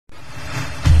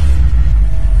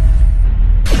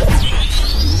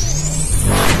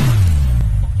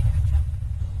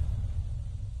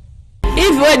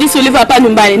wewe jinsi ulivyo hapa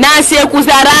nyumbani. Na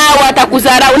asiyekudharau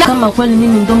atakudharau. Kama kweli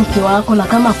mimi ndo mke wako na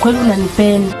kama kweli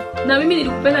unanipenda. Na mimi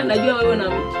nilikupenda, najua wewe na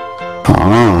mimi.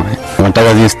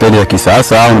 Unataka zile stadi ya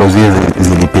kisasa au ndo zile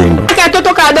zilipendwa?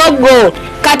 Katoto kadogo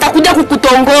katakuja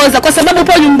kukutongoza kwa sababu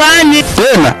upo nyumbani.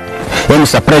 Tena wewe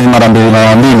surprise mara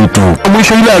mbili tu.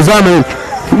 Mwisho ile azame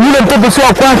yule mtoto sio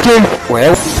kwake.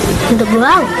 Wewe ndugu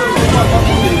wangu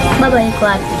baba yuko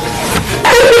wapi?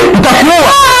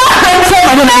 Utakuwa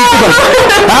sema nini mtoto?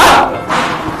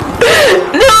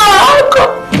 No.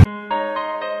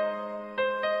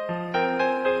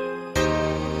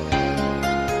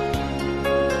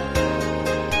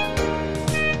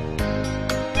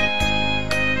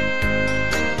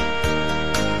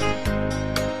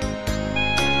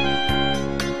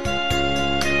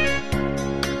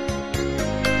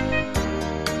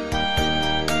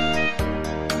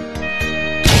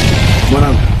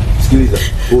 Mwanangu, sikiliza.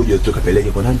 Uje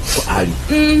tukapeleke kwa nani? Kwa Ali.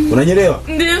 Unanielewa?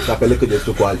 Ndio. Kapeleke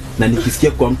ujauzito kwa Ali. Na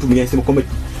nikisikia kwa mtu mwingine anasema kwamba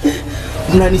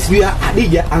unanisibia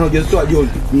Hadija ana ujauzito wa John,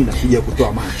 mimi nakuja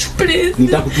kutoa macho. Please.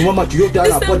 Nitakutumia macho yote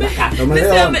hapa hapo nakata.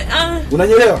 Unanielewa?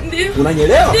 Unanielewa? Ndio.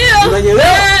 Unanielewa? Unanielewa?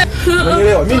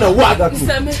 Unanielewa? Mimi nauaga tu.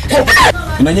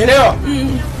 Unanielewa?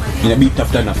 Inabidi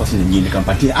tafuta nafasi nyingine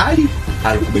kampatie Ali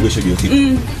alikubebesha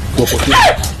ujauzito. Kwa potea.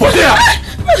 Potea.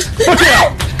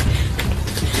 Potea.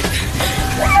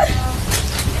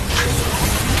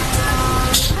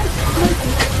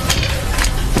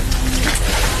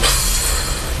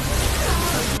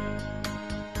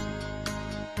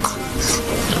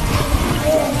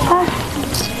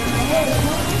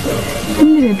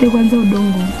 Niletee kwanza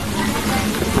udongo.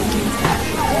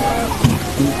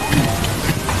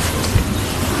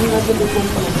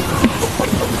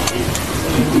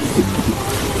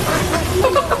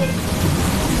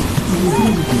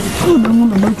 Udongo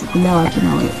ndio unachukulia wapi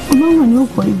na wewe? Udongo ni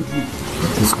uko hivi.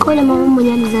 Sikole mama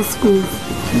mwenye aliza siku hizi.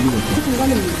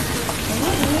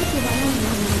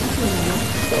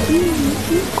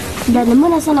 Dada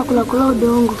mbona sana kula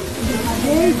udongo?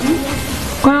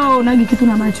 Kwa hiyo unagi kitu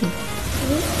na macho.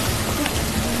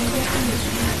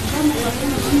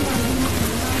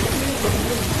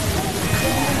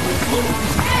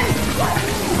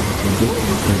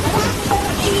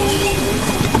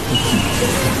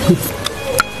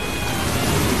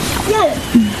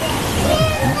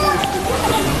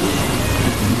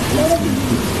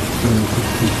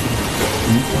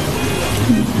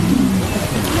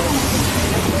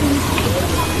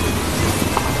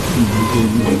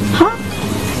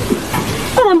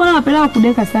 Mbona unapenda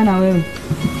kudeka sana wewe?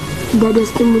 Dada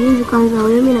simulizi kwanza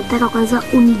wewe, mimi nataka kwanza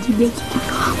unijibie kitu.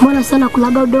 Mbona sana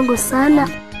kulaga udongo sana?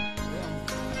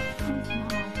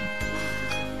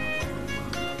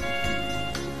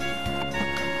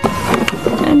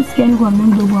 Msikieni kwa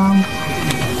mdogo wangu.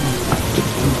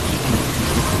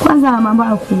 Kwanza na mambo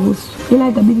ya kuhusu. Ila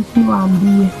itabidi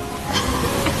niwaambie.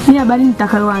 Ni habari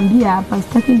nitakayowaambia hapa,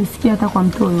 sitaki nisikie hata kwa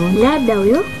mtu yoyote. Dada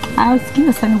huyo?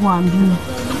 Sikia sana kuambia.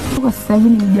 Kwa sasa hivi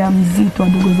ni mjamzito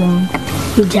wadogo zangu.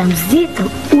 Mjamzito?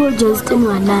 Huo ujauzito ni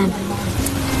wa nani?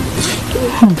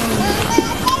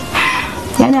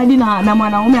 Yaani hadi na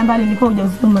mwanaume ambaye alinipa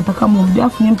ujauzito mnataka muombe,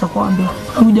 afu nyinyi mtakwambia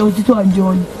ujauzito wa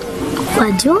John.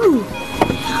 Kwa John?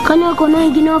 Kwani wako na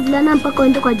wengine wavulana mpaka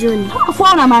waende kwa John? Afu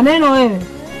una maneno wewe.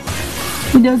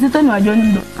 Ujauzito ni wa John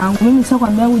ndo. Mimi sio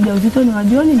kwambia ujauzito ni wa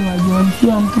John, ni wa John,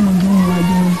 sio mtu mwingine ni wa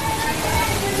John.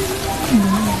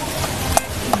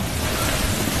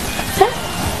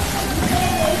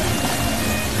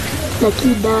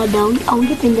 Lakini dada,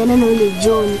 ungependana na yule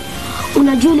John.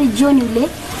 Unajua yule John yule,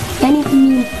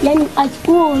 yani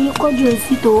huo yuko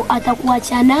ujauzito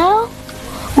atakuacha nao.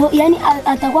 Yani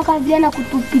atakuwa kama vile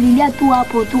anakutupililia tu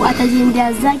hapo tu,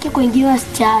 atajiendea zake kwa wengine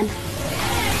wasichana.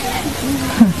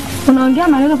 Unaongea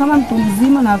maneno kama mtu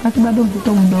mzima na wakati bado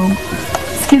mtoto mdogo.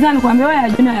 Sikiza nikwambia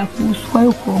wewe John hayakuhusu, kwa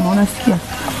hiyo koma, unasikia?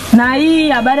 Na hii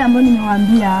habari ambayo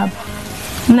nimewaambia hapa.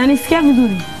 Mnanisikia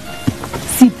vizuri?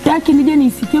 Sitaki nije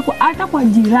nisikie kwa hata kwa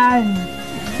jirani.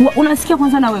 Unasikia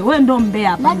kwanza na wewe ndo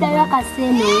mbea hapa. Dada yako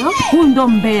akasema huyo. Huyu ndo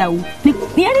mbea huyu.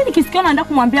 Yaani nikisikia naenda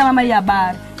kumwambia mama hii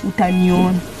habari,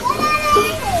 utaniona.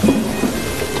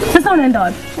 Sasa unaenda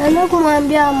wapi? Naenda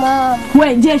kumwambia mama.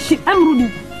 Wewe jeshi, rudi.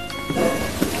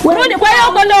 Rudi kwa hiyo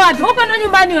uko ndo wapi? Uko ndo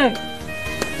nyumbani wewe.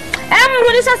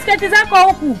 Rudisha sketi zako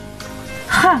huku.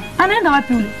 Anaenda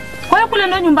wapi yule? Kwa hiyo kule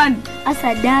ndo nyumbani.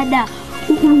 Asa dada,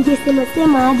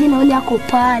 ungesema aje na yule yako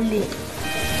pale.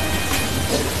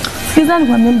 Sikiza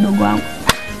nikwambie mdogo wangu.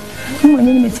 Mimi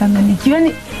mwenyewe nimechanganyikiwa.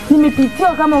 Yaani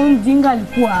nimepitiwa kama huyu mjinga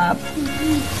alikuwa hapa.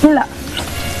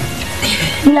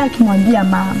 Ila akimwambia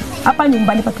mama, hapa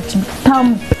nyumbani patachimbika.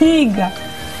 Tampiga.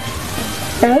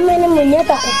 Na mimi mwenyewe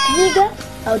atakupiga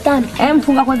Hautani.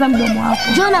 Mfunga kwanza mdomo wako.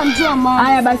 John amjua mama.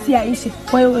 Haya basi aishe.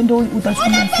 Kwa hiyo ndio utachukua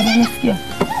simu, unasikia?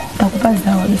 Utakupa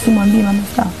dawa, usimwambie mama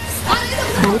sawa.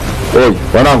 Oi,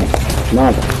 wanangu.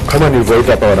 Nada. Kama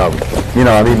nilivyoita hapa wanangu. Mimi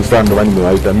naamini sana ndio maana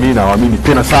nimewaita. Mimi naamini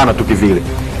tena sana tu kivile.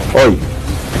 Oi.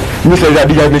 Mimi sasa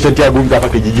Hadija nimeshatia gumza hapa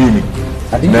kijijini.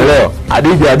 Unaelewa?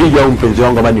 Hadija au mpenzi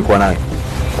wangu ambaye niko naye.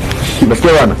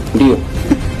 Unasikia bwana? Ndio.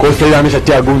 Kwa hiyo sasa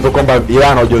ameshatia gumzo kwamba yeye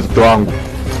ana ujauzito wangu.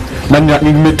 Na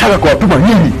nimetaka kuwapima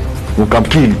nyinyi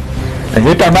mkamkili. Na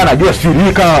yeye ambaye anajua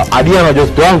siri kama Hadija ana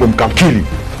ujauzito wangu mkamkili.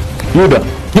 Yuda,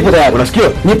 nipo tayari. Unasikia?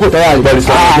 Nipo tayari bali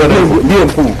sana. Ndio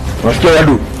mkuu. Unasikia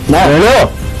Dadu? Unaelewa?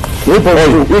 Nipo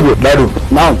hivyo Dadu.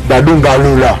 Naam, Dadunga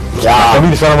lula.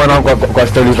 Nakuamini sana mwanangu kwa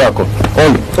style zako.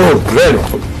 Vile.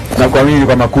 Nakuamini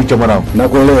kwa makucha mwanangu.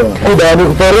 Nakuelewa. Kuda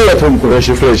nikuparia tu mkuu.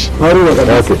 Fresh. Marula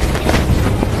kabisa.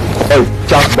 Okay.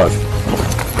 Chap basi.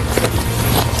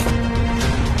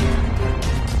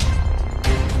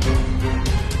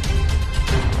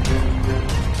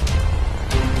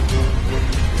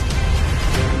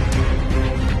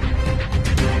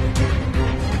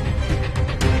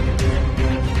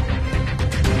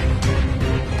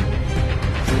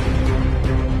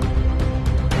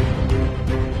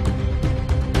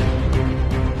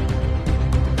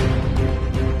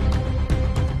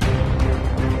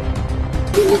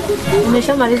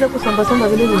 Umeshamaliza kusamba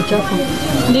vile ni uchafu?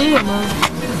 Ndio mama.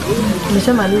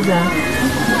 Umeshamaliza.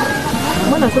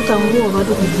 Mbona sasa nguo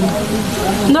bado kujua?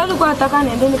 Ndio nilikuwa nataka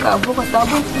niende nikavua kwa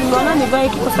sababu naona nivae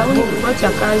kitu kwa sababu nilikuwa cha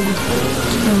kazi.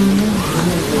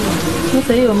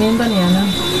 Sasa hiyo mimba ni ana.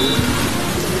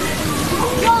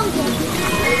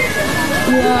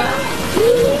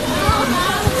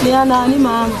 Ni ana ni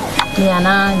mama. Ni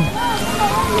anani?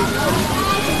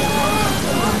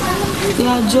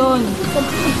 Ya John.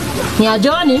 Ni ya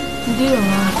John? Ndio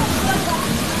mama.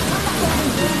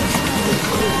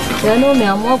 Yaani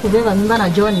umeamua kubeba mimba na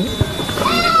John?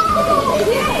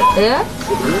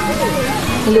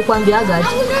 Nilikwambiaga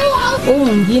ati huu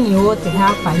mwingine wote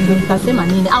hapa ndio nitasema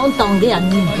nini au nitaongea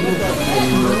nini?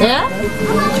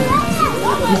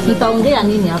 Nitaongea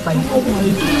nini hapa?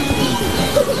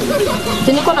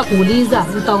 Niko na kuuliza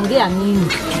nitaongea nini?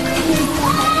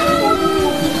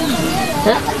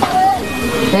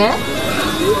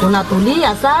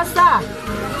 Unatulia sasa?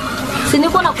 Si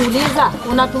niko na kuuliza,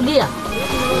 unatulia?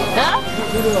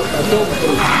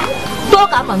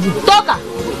 Toka hapa nje, toka!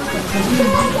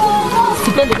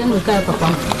 Sipendi tena ukae hapa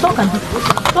kwangu. Toka nje.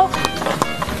 Toka.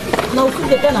 Na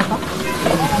usije tena hapa.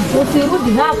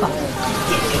 Usirudi hapa.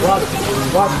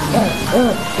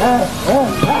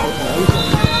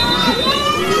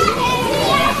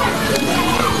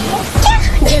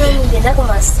 Jana nilienda kwa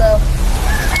masomo.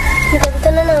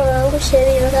 Nikakutana na wangu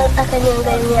sheria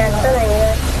akaniangalia sana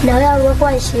yeye. Na wewe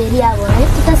ungekuwa sheria bwana.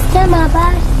 Tutasikia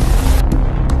habari.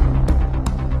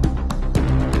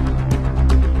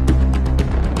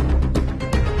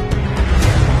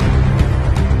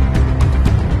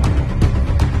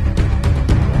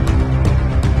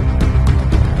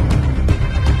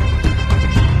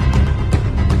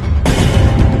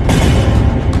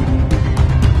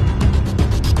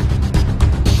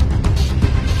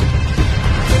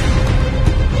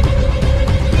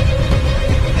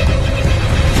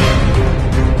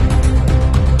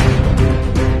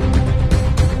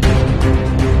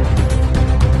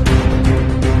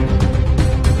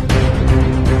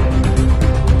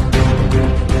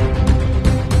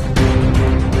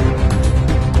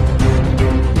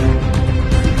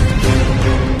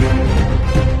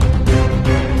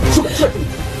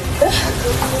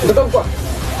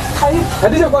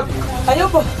 Hadija wapi?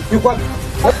 Hayupo. Yuko wapi?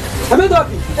 Ameenda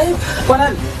wapi? Kwa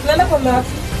nani? Nenda kwa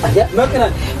Mnafki. Mnafki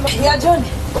nani? Ya John.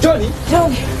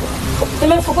 John.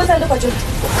 Nimefukuza ndo kwa John.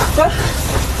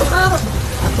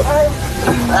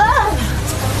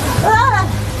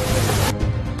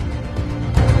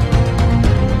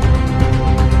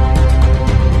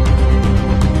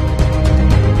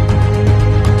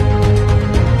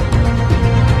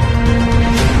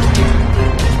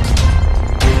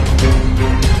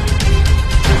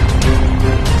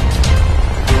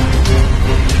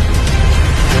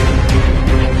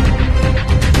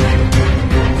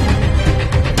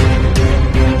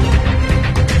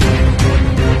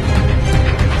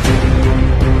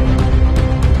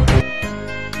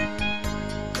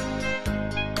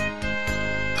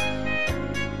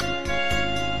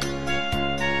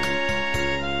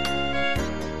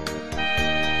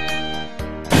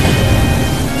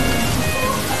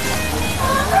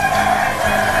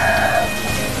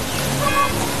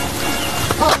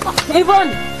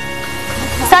 Ivone!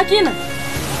 Sakina!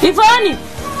 Ivone!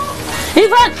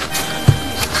 Ivone!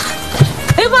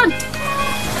 Ivone!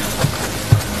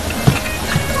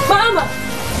 Mama.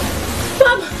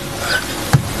 Mama.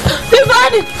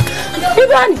 Ivani.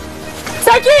 Ivani.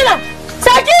 Sakina.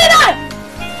 Sakina.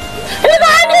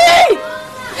 Ivani.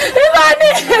 Ivani.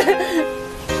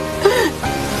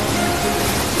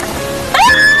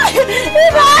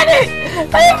 Ivani.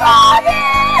 Ivani.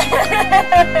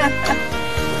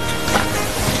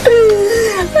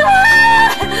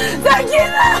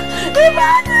 Sakina.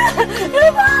 Ivani.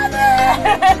 Ivani.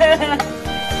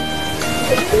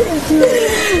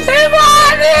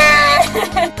 Ivani.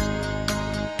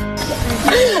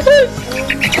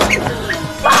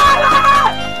 Mama!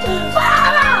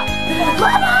 Mama!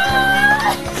 Mama!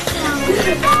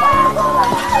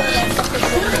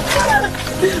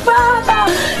 Mama!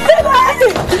 Ivani!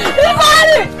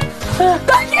 Ivani!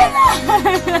 Sakina!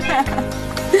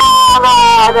 Mama!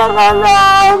 Mama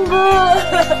zangu!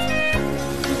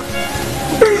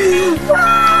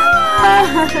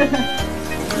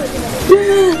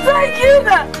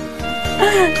 Sakina!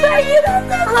 Sakina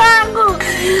zangu!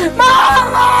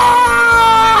 Mama!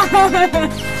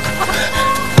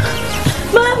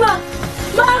 Mama!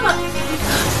 Mama!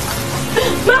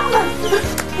 Mama!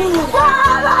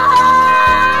 Mama!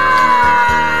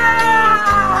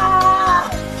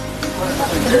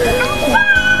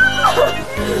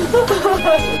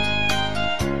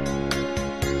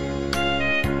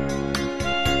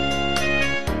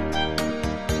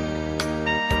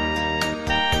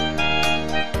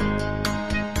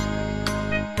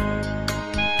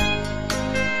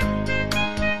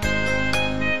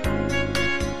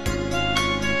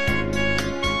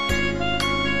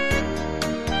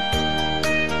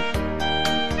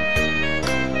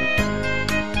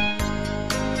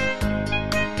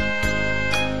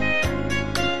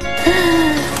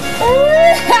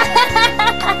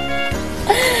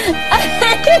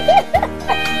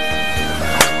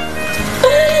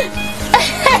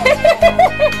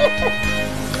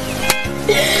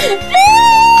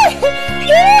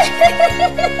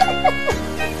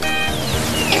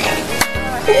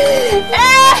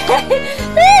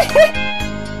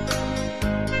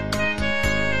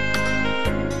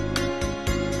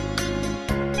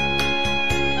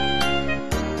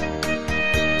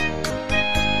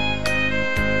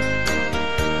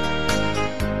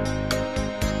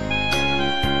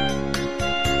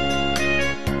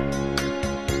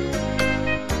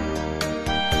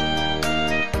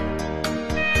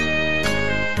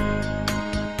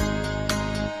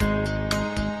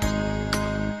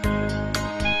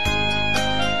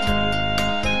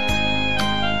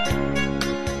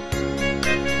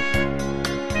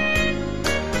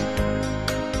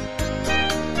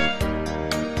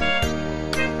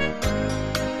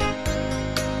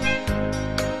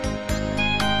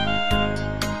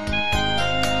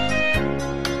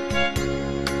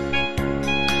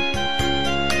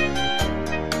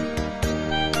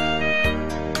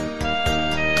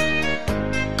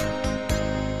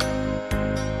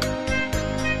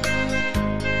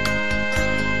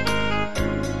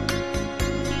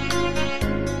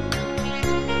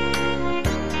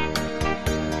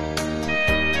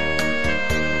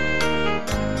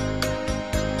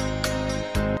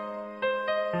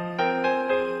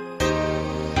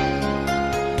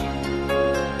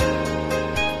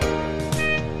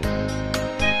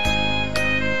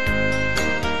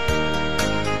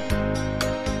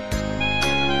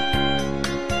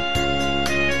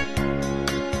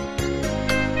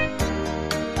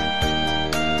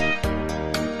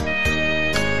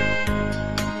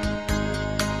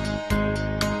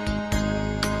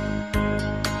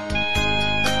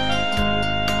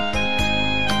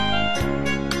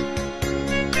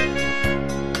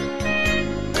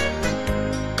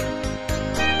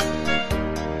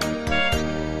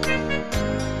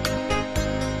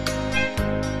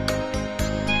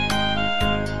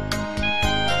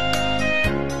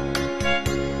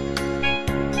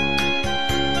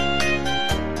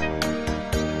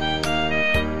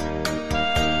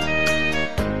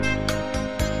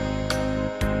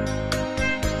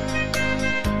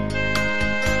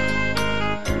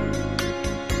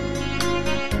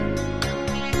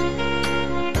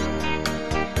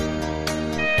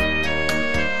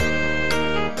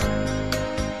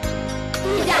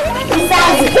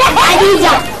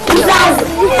 Khadija, mzazi.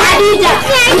 Khadija,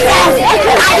 mzazi.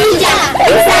 Khadija,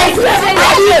 mzazi.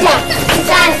 Khadija,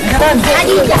 mzazi.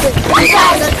 Khadija,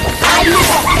 mzazi.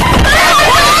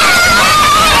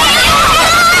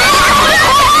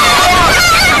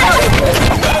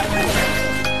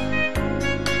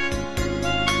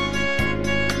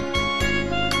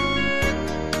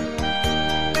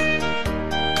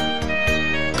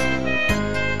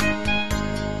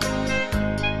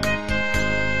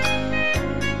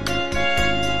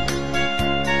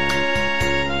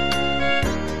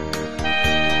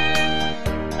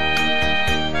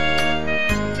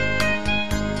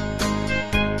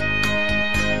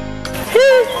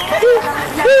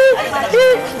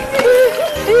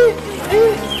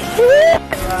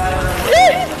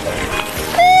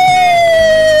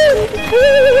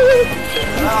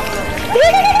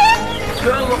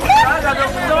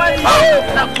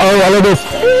 Oh, halo bos.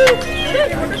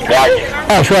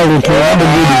 Shwari tu, mambo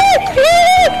vipi?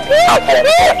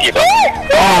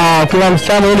 Kuna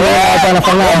msichana yule hapa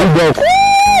anafanya abiga huko.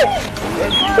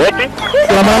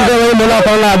 Kuna mwanamke yule mbona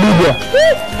anafanya abiga?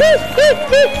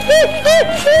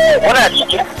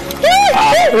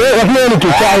 Lakini ni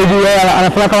kichaa hivi,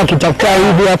 anafanya kama kichaa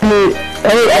hivi, lakini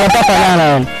anataka nana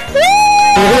yani.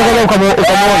 Ndio kama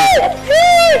ukamwona.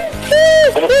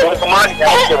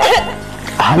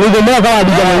 Ndio kama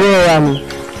abiga mwenyewe yani.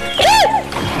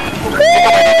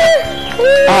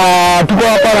 Tuko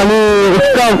hapa na ni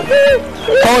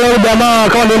kwa wale jamaa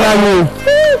kama ni nani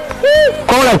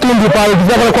kwa kindi pale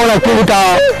kizako kwa kindi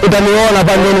utaniona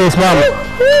pale ndio nimesimama.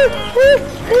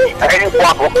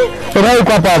 Ndio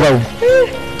kwa hapa.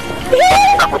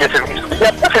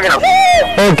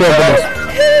 Okay boss.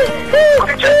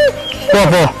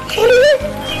 Poa.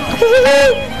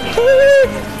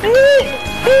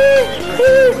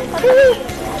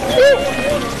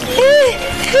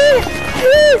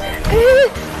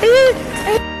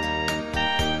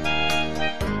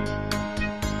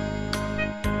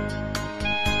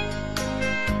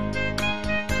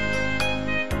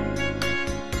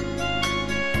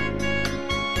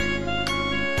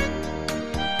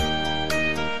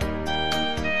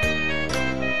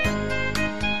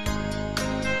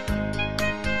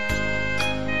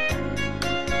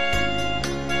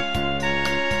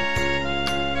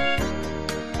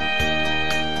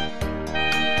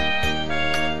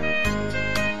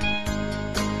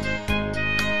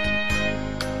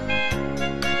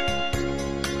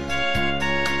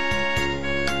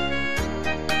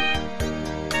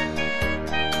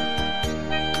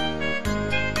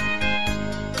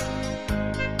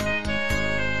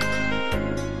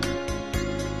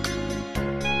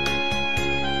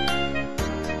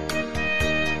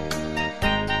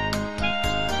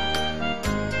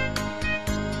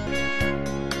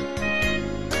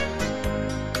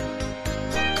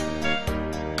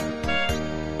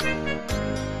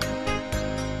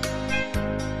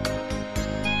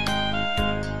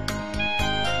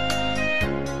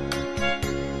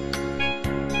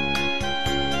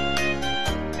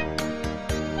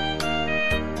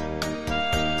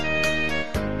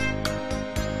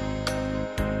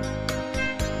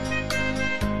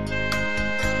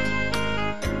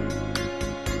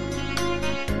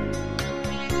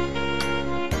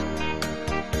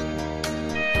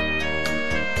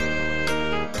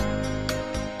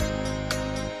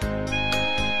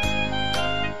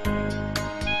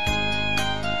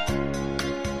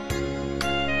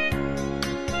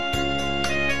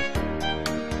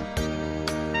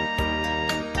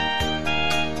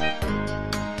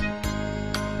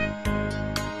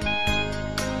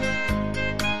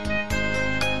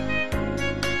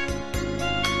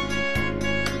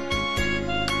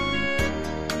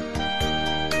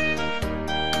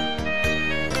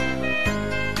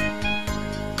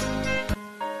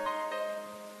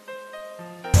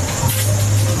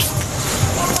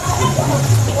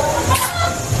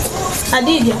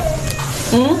 Adija.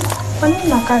 Kwa nini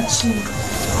unakaa chini?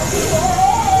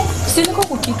 Si niko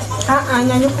kwa kiti.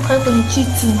 Nyanyuka kaa kwenye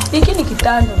kiti. Hiki ni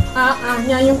kitanda.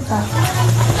 Nyanyuka.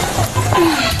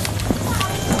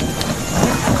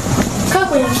 Kaa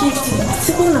kwenye kiti.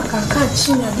 Siku unakaa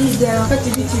chini Adija wakati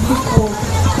viti viko.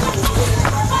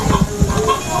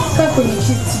 Kaa kwenye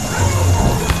kiti.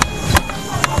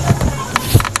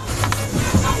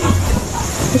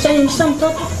 Umeshanyonyesha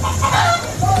mtoto?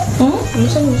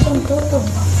 Umeshanyonyesha mtoto?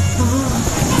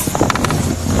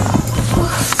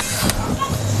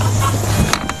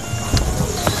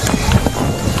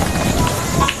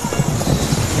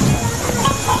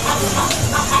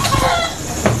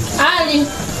 Ali!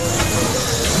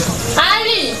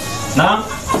 Na?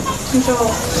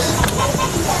 Njoo.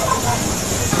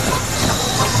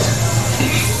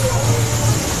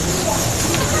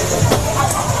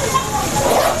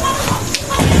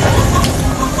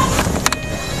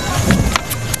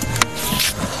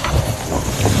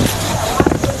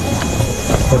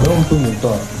 Ndio mtu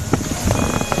mtoa.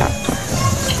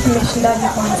 Nimeshindaje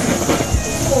kwanza?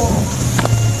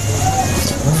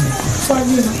 Kwa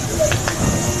nini?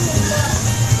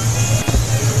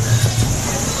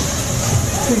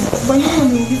 Kwa nini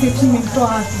uniulize tu nimetoa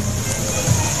wapi?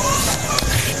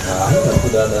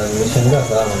 Dada, nimeshangaa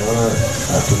sana naona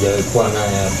hatujakuwa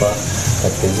naye hapa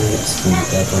katika hizi siku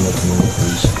tatu ambazo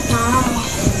tumekuishi.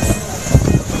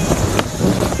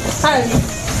 Ali,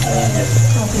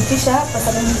 Nakufikisha hapa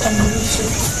sababu nitambulishe.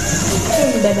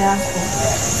 Huyu ni dada yako.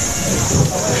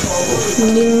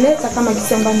 Nilimleta kama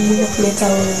kisi ambayo nilivyokuleta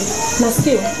wewe.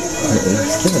 Nasikia?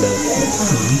 Nasikia dada.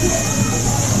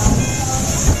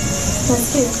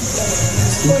 Nasikia?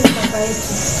 Huyu ni kaka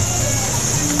yetu.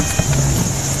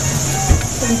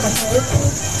 Huyu ni kaka yetu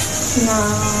na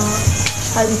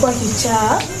alikuwa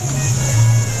kichaa.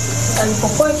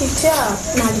 Alipokuwa kichaa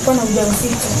na alikuwa na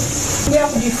ujauzito. Bila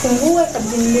kujifungua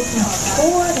kabla nile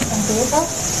kumchukua na kumpeleka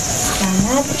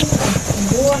zahanati,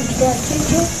 kumfungua mtoto wa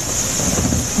kike.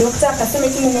 Daktari akasema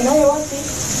eti mume naye wapi?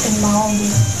 Kwenye maombi.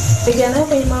 Pekee naye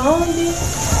kwenye maombi.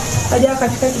 Baada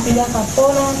katika kipindi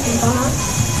akapona, tukaona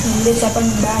nimleta hapa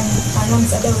nyumbani. Ana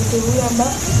msaada wote huyu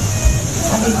ambaye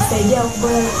angesaidia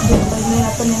kubora jambo naye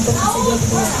hapa na mtoto kusaidia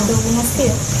kubora kidogo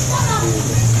nasikia.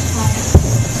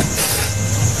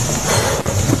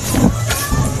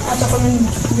 Hata kama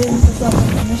nimchukulie mtoto hapa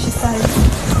nimeishi sana.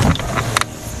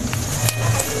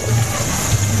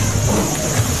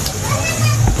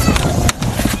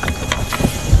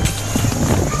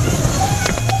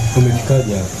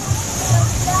 Umefikaje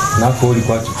hapa? Napo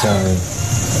ulikuwa kichaa wewe.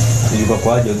 Ilikuwa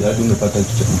kwaje hadi umepata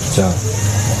kichaa?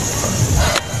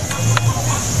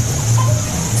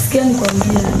 Sikia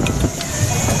nikwambia.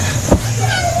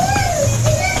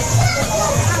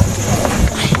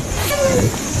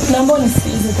 Naomba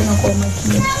nisikilize tena kwa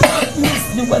makini. Mimi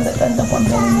sijui kwanza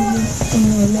nitakwambia nini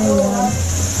unielewe.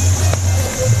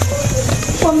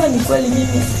 Kwamba ni kweli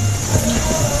mimi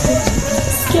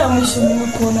sikia mwisho mimi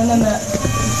kuonana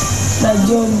na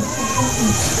John.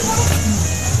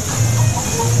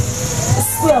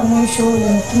 Siku ya mwisho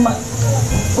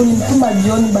ulimtuma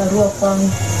John barua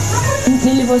kwangu.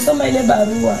 Nilivyosoma ile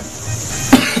barua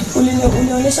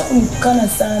ulionyesha kunitukana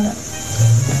sana.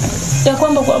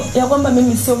 Ya kwamba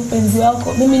mimi sio mpenzi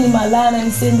wako, mimi ni malana,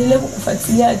 nisiendelee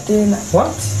kukufuatilia tena.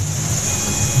 What?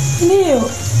 Ndio.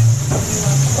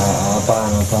 Hapana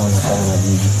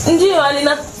bibi. Ndio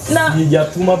alina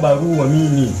sijatuma barua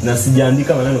mimi na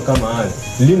sijaandika maneno kama hayo.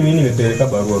 Lini mimi nimepeleka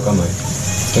barua kama hiyo?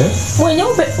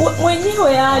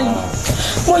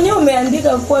 Mwenyewe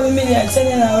umeandika kuwa mimi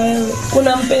niachane na wewe.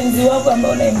 Kuna mpenzi wako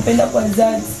ambaye unampenda kwa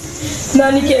dhati.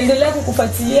 Na nikiendelea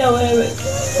kukufuatilia wewe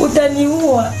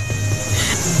utaniua.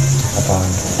 Hapana.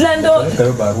 Na ndo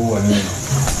hiyo barua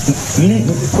mimi.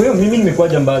 Kwa hiyo mimi nimekuwa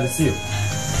jambazi sio?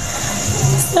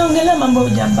 Sinaongelea mambo ya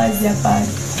ujambazi hapa.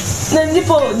 Na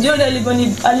ndipo John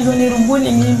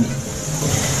alivyonirubuni mimi.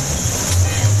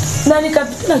 Na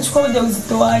nikapita nachukua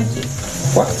ujauzito wake.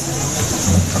 What?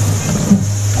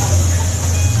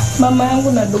 Mama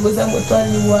yangu na ndugu zangu tu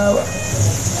waliuawa.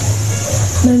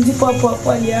 Na ndipo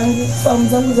hapo hali yangu, fahamu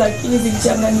zangu za akili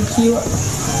zilichanganyikiwa.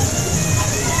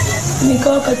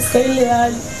 Nikawa katika ile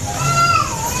hali.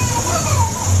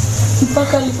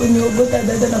 Mpaka aliponiogota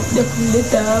dada na kuja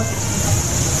kunileta hapa.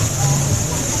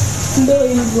 Ndio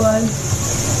hivyo hali.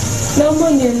 Naomba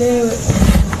nielewe.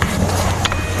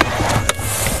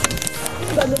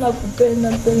 Bado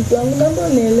nakupenda mpenzi wangu, naomba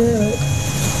nielewe.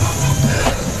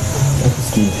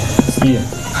 Sikia.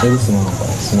 Hebu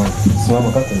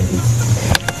simama kaka ni hivi.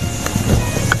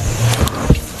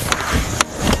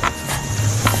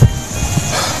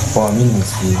 Kwa mimi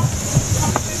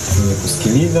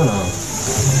nimekusikiliza na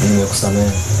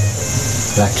nimekusamehe.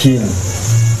 Lakini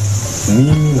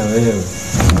mimi na wewe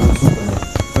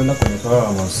kwenda kwenye swala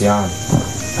la mahusiano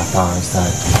hapana,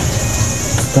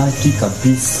 sitaki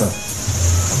kabisa.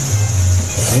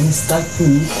 Sitaki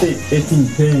niite eti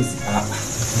mpenzi.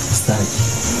 Sitaki.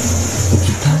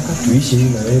 Ukitaka tuishi mimi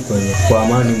na wewe kwa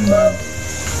amani ndani,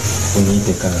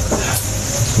 uniite kaka.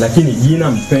 Lakini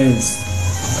jina mpenzi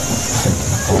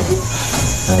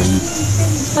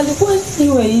alikuwa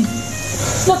niwe hivi.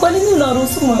 Na kwa nini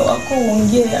unaruhusu moyo wako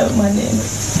uongee hayo maneno?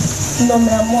 Ndio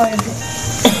umeamua hivyo.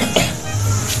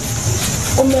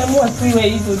 Umeamua tu iwe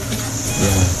hivyo tu.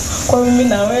 Yeah. Kwa mimi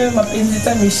na wewe mapenzi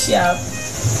yataishia hapo.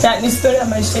 Yaani historia ya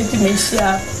maisha yetu imeishia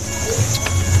hapo.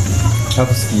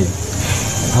 Hapo sikia.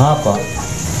 Hapa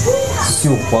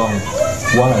sio kwangu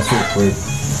wala sio kwetu.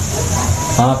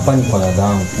 Hapa ni kwa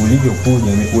dadangu.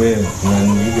 Ulivyokuja ni wewe na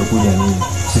nilivyokuja mimi.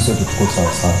 Sisi tuko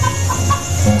sawa sawa.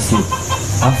 Nasikia.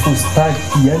 Afu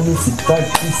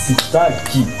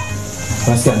sitaki.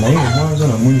 Nasikia na hiyo mwanzo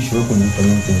na mwisho wako niita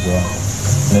mimi mpenzi wako.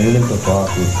 Na yule mtoto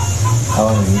wako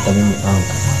hawa niita mimi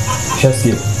angu.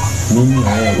 Shasikia. Mimi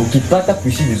na wewe ukitaka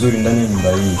kuishi vizuri ndani ya nyumba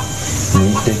hii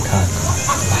niite kaka.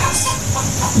 Basi.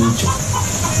 Hicho.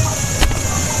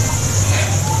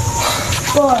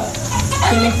 Poa.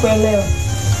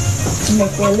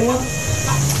 Nimekuelewa.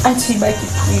 Acha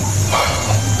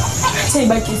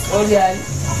ibaki historia.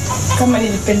 Kama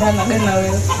nilipendana na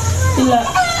wewe. Ila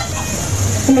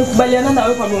tumekubaliana na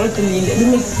wewe kwa lolote lile.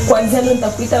 Mimi kuanzia leo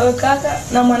nitakuita wewe kaka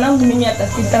na mwanangu mimi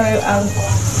atakuita wewe anko.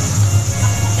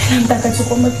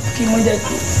 Nitakachokuomba kitu kimoja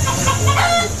tu.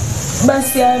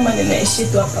 Basi haya maneno yaishe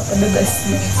tu hapa dada, si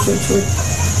chochote.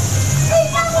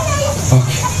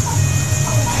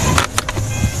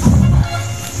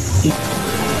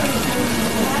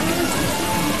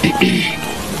 Okay.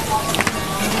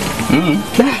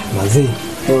 Mazee.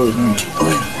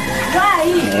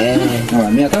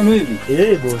 Mimi atano hivi.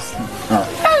 Boss.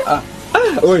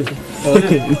 Oi.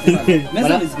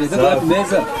 Meza nizipeleka wapi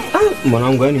meza?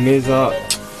 Mwanangu, yani meza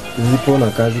zipo na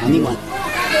kazi.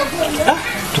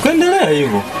 Tukaendelea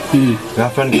hivyo.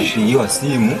 Ghafla nikashikiwa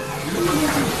simu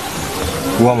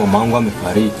kuwa mamangu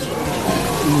amefariki.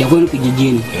 Ya kwenu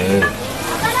kijijini.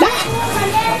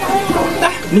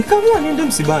 Nikaamua niende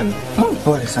msibani.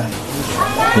 Pole sana.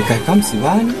 Nikakaa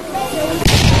msibani.